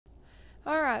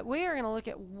Alright, we are going to look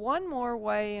at one more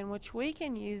way in which we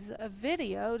can use a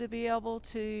video to be able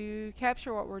to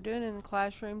capture what we're doing in the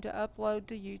classroom to upload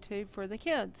to YouTube for the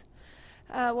kids.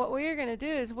 What we are going to do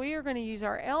is we are going to use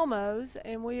our Elmos,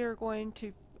 and we are going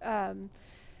to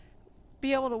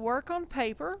be able to work on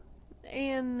paper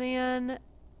and then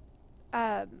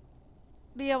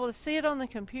be able to see it on the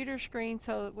computer screen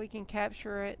so that we can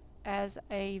capture it as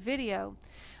a video.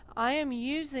 I am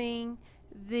using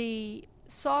the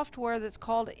software that's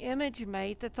called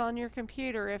ImageMate that's on your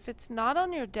computer. If it's not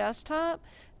on your desktop,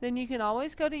 then you can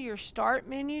always go to your Start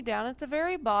menu down at the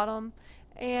very bottom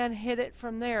and hit it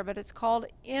from there, but it's called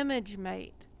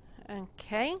ImageMate.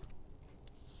 Okay?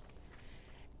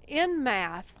 In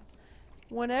math,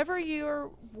 whenever you're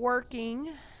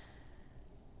working,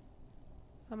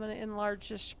 I'm going to enlarge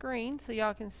the screen so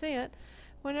y'all can see it.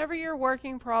 Whenever you're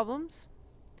working problems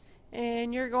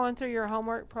and you're going through your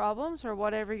homework problems or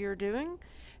whatever you're doing,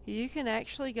 you can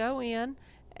actually go in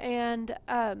and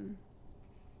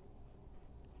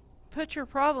put your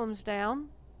problems down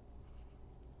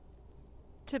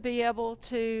to be able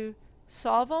to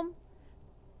solve them,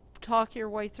 talk your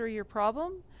way through your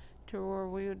problem to where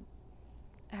we would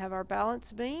have our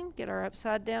balance beam, get our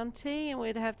upside down t, and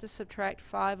we'd have to subtract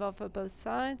 5 off of both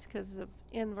sides because of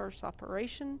inverse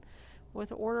operation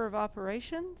with order of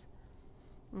operations.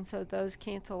 And so those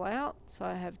cancel out. So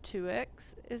I have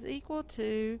 2x is equal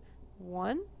to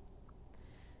 1.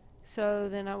 So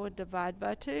then I would divide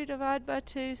by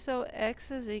 2, so x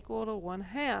is equal to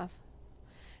 1/2.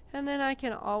 And then I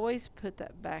can always put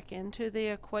that back into the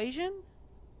equation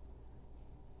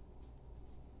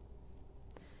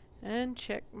and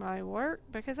check my work,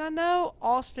 because I know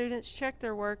all students check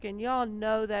their work, and y'all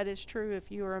know that is true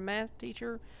if you are a math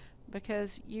teacher,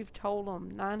 because you've told them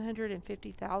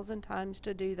 950,000 times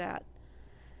to do that.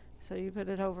 So you put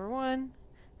it over 1,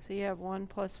 so you have 1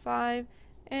 plus 5,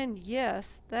 and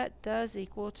yes, that does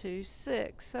equal to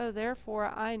 6. So therefore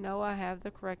I know I have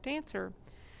the correct answer.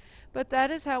 But that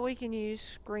is how we can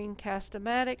use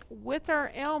Screencast-O-Matic with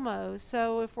our Elmo.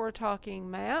 So if we're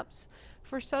talking maps,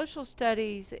 for social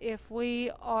studies, if we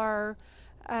are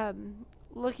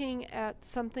looking at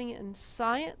something in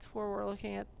science where we're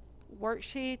looking at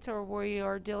worksheets, or we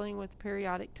are dealing with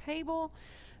periodic table,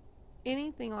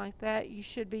 anything like that, you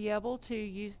should be able to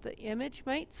use the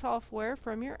ImageMate software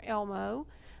from your Elmo.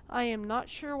 I am not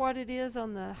sure what it is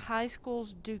on the high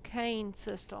school's Duquesne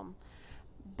system,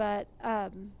 but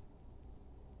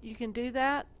you can do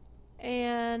that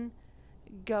and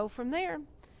go from there.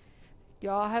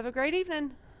 Y'all have a great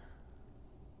evening.